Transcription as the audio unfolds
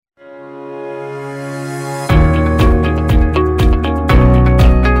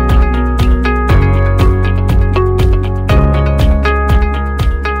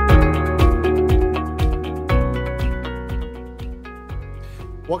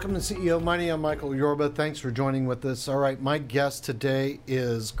Welcome to CEO Money. I'm Michael Yorba. Thanks for joining with us. All right, my guest today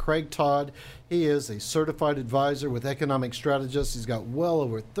is Craig Todd. He is a certified advisor with Economic Strategists. He's got well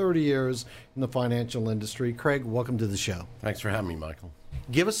over 30 years in the financial industry. Craig, welcome to the show. Thanks for having me, Michael.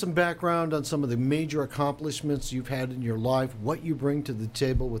 Give us some background on some of the major accomplishments you've had in your life, what you bring to the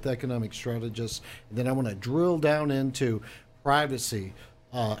table with Economic Strategists, and then I want to drill down into privacy,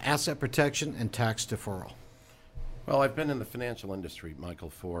 asset protection, and tax deferral. Well, I've been in the financial industry,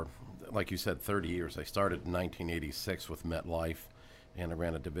 Michael, for, like you said, 30 years. I started in 1986 with MetLife, and I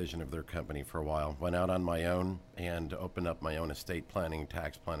ran a division of their company for a while. Went out on my own and opened up my own estate planning,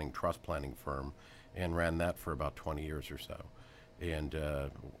 tax planning, trust planning firm, and ran that for about 20 years or so. And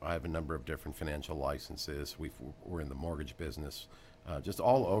I have a number of different financial licenses. We're in the mortgage business, just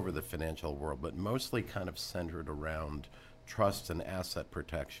all over the financial world, but mostly kind of centered around trust and asset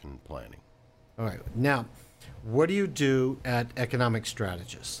protection planning. All right. Now, what do you do at Economic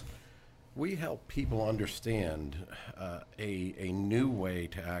Strategists? We help people understand a new way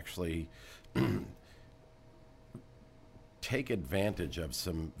to actually take advantage of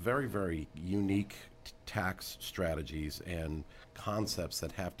some very, very unique tax strategies and concepts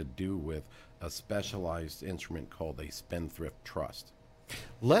that have to do with a specialized instrument called a spendthrift trust.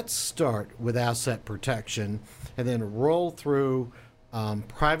 Let's start with asset protection and then roll through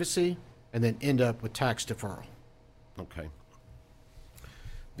privacy and then end up with tax deferral. Okay.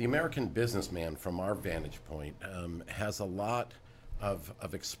 The American businessman, from our vantage point, has a lot of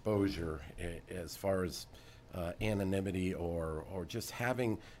exposure as far as anonymity or just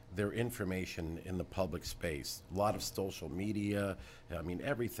having their information in the public space. A lot of social media. I mean,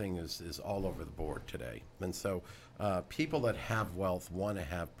 everything is all over the board today. And so people that have wealth want to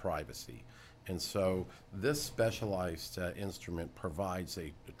have privacy. And so this specialized instrument provides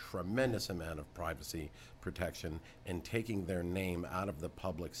a tremendous amount of privacy protection and taking their name out of the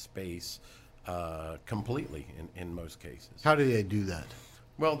public space completely in most cases. How do they do that?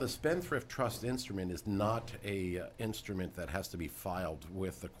 Well, the Spendthrift Trust instrument is not a instrument that has to be filed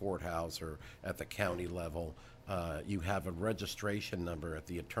with the courthouse or at the county level. You have a registration number at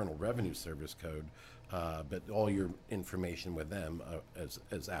the Internal Revenue Service code, but all your information with them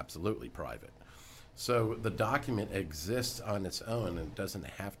is absolutely private. So the document exists on its own and doesn't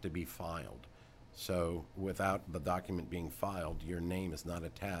have to be filed. So without the document being filed, your name is not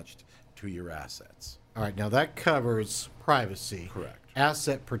attached to your assets. All right, now that covers privacy. Correct.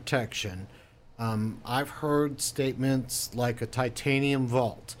 Asset protection. I've heard statements like a titanium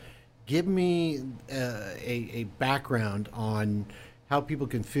vault. Give me a background on how people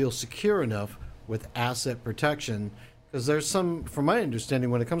can feel secure enough with asset protection, because there's some, from my understanding,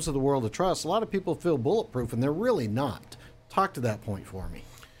 when it comes to the world of trust, a lot of people feel bulletproof and they're really not. Talk to that point for me.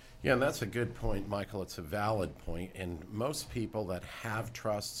 Yeah, and that's a good point, Michael. It's a valid point, and most people that have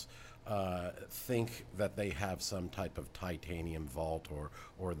trusts think that they have some type of titanium vault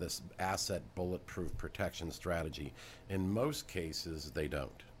or this asset bulletproof protection strategy. In most cases, they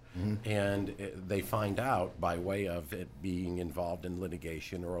don't. Mm-hmm. And they find out by way of it being involved in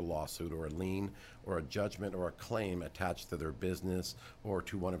litigation or a lawsuit or a lien or a judgment or a claim attached to their business or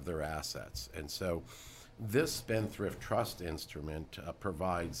to one of their assets. And so this Spendthrift Trust instrument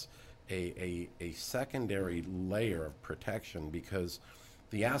provides a secondary layer of protection, because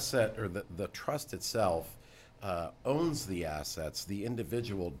the asset or the trust itself owns the assets. The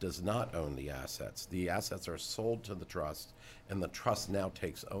individual does not own the assets. The assets are sold to the trust, and the trust now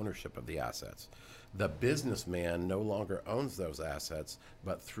takes ownership of the assets. The businessman no longer owns those assets,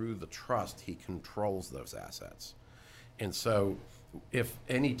 but through the trust, he controls those assets. And so if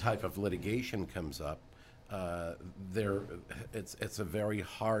any type of litigation comes up, it's a very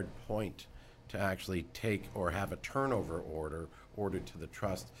hard point to actually take or have a turnover order ordered to the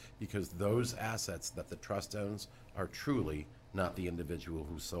trust, because those assets that the trust owns are truly not the individual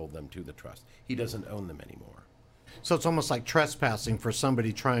who sold them to the trust. He doesn't own them anymore. So it's almost like trespassing for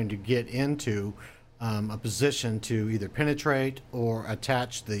somebody trying to get into a position to either penetrate or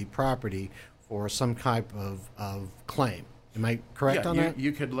attach the property for some type of claim. Am I correct on that?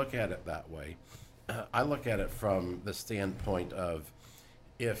 You could look at it that way. I look at it from the standpoint of,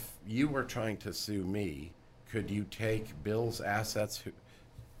 if you were trying to sue me, could you take Bill's assets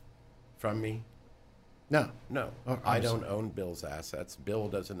from me? No. No. Oh, I don't own Bill's assets. Bill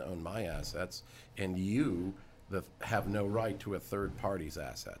doesn't own my assets. And you have no right to a third party's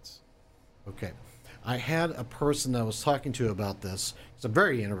assets. Okay. I had a person I was talking to about this. So I'm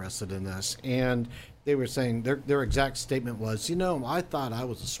very interested in this. And they were saying their exact statement was, I thought I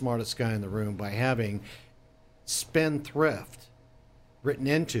was the smartest guy in the room by having spendthrift written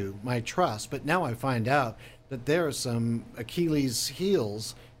into my trust. But now I find out that there are some Achilles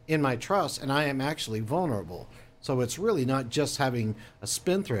heels in my trust, and I am actually vulnerable. So it's really not just having a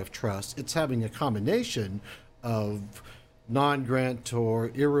spendthrift trust, it's having a combination of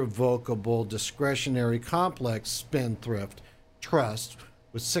non-grantor, irrevocable, discretionary, complex spendthrift trust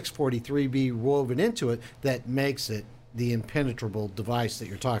with 643B woven into it that makes it the impenetrable device that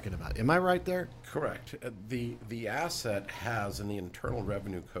you're talking about. Am I right there? Correct. The asset has in the Internal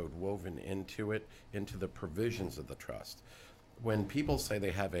Revenue Code woven into it, into the provisions of the trust. When people say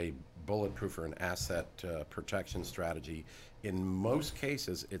they have a bulletproof or an asset protection strategy, in most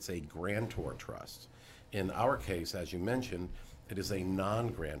cases it's a grantor trust. In our case, as you mentioned, it is a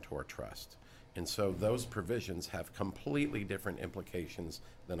non-grantor trust. And so those provisions have completely different implications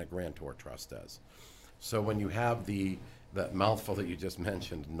than a grantor trust does. So when you have that mouthful that you just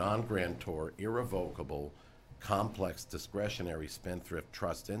mentioned, non-grantor, irrevocable, complex, discretionary spendthrift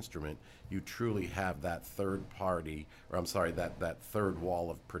trust instrument, you truly have that third party, or I'm sorry, that third wall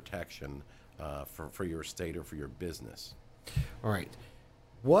of protection for your estate or for your business. All right.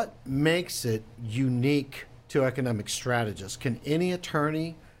 What makes it unique to economic strategists? Can any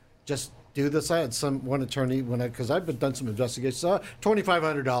attorney just do this? I had one attorney because I've done some investigations.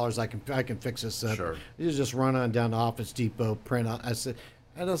 $2,500, I can fix this up. Sure. You just run on down to Office Depot, print out. I said,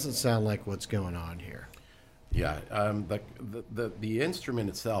 that doesn't sound like what's going on here. Yeah, the instrument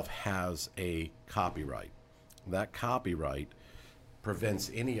itself has a copyright. That copyright prevents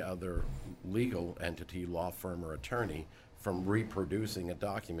any other legal entity, law firm, or attorney from reproducing a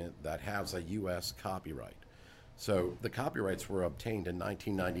document that has a U.S. copyright. So the copyrights were obtained in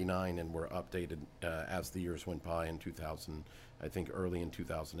 1999 and were updated as the years went by in 2000, I think early in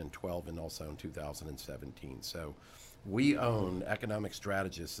 2012 and also in 2017. So Economic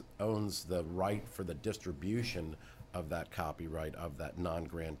Strategist owns the right for the distribution of that copyright of that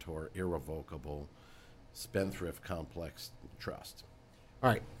non-grantor, irrevocable, spendthrift complex trust. All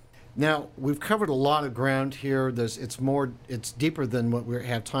right. Now, we've covered a lot of ground here. It's deeper than what we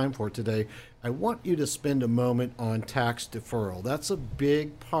have time for today. I want you to spend a moment on tax deferral. That's a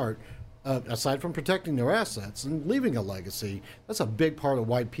big part, aside from protecting their assets and leaving a legacy, that's a big part of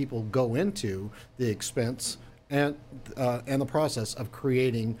why people go into the expense and the process of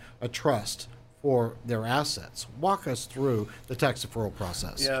creating a trust for their assets. Walk us through the tax deferral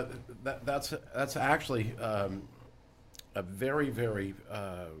process. Yeah, that's actually a very, very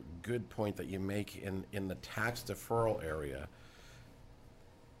good point that you make in the tax deferral area.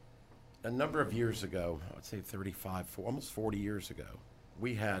 A number of years ago, I'd say 35, almost 40 years ago,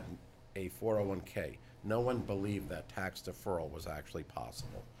 we had a 401k. No one believed that tax deferral was actually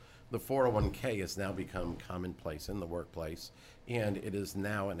possible. The 401k has now become commonplace in the workplace, and it is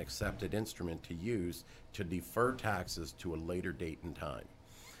now an accepted instrument to use to defer taxes to a later date and time.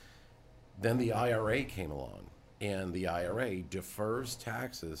 Then the IRA came along, and the IRA defers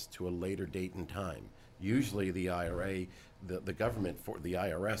taxes to a later date and time. Usually the IRA, the government, the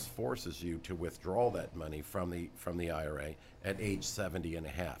IRS forces you to withdraw that money from the IRA at age 70 and a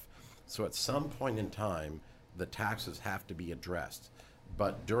half. So at some point in time, the taxes have to be addressed.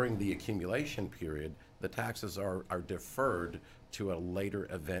 But during the accumulation period, the taxes are deferred to a later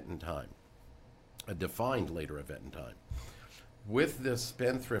event in time, a defined later event in time. With this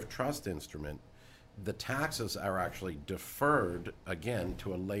spendthrift trust instrument, the taxes are actually deferred again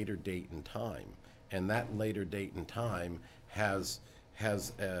to a later date and time, and that later date and time is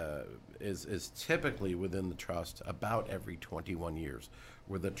typically within the trust about every 21 years,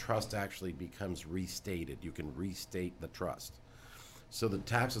 where the trust actually becomes restated. You can restate the trust. So the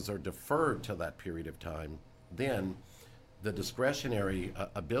taxes are deferred till that period of time. Then the discretionary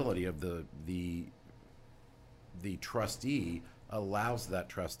ability of the trustee allows that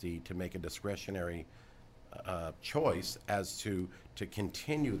trustee to make a discretionary choice as to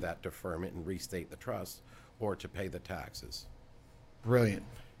continue that deferment and restate the trust or to pay the taxes. Brilliant.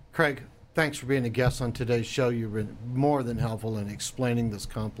 Craig, thanks for being a guest on today's show. You've been more than helpful in explaining this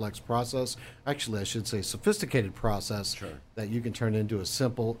complex process. Actually, I should say sophisticated process. Sure. That you can turn into a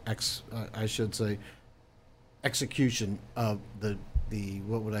simple, execution of the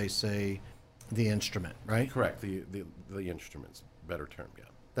what would I say, the instrument, right? Correct. The instruments, better term, yeah.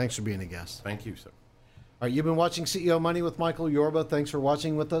 Thanks for being a guest. Thank you, sir. All right, you've been watching CEO Money with Michael Yorba. Thanks for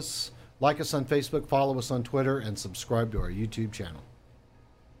watching with us. Like us on Facebook, follow us on Twitter, and subscribe to our YouTube channel.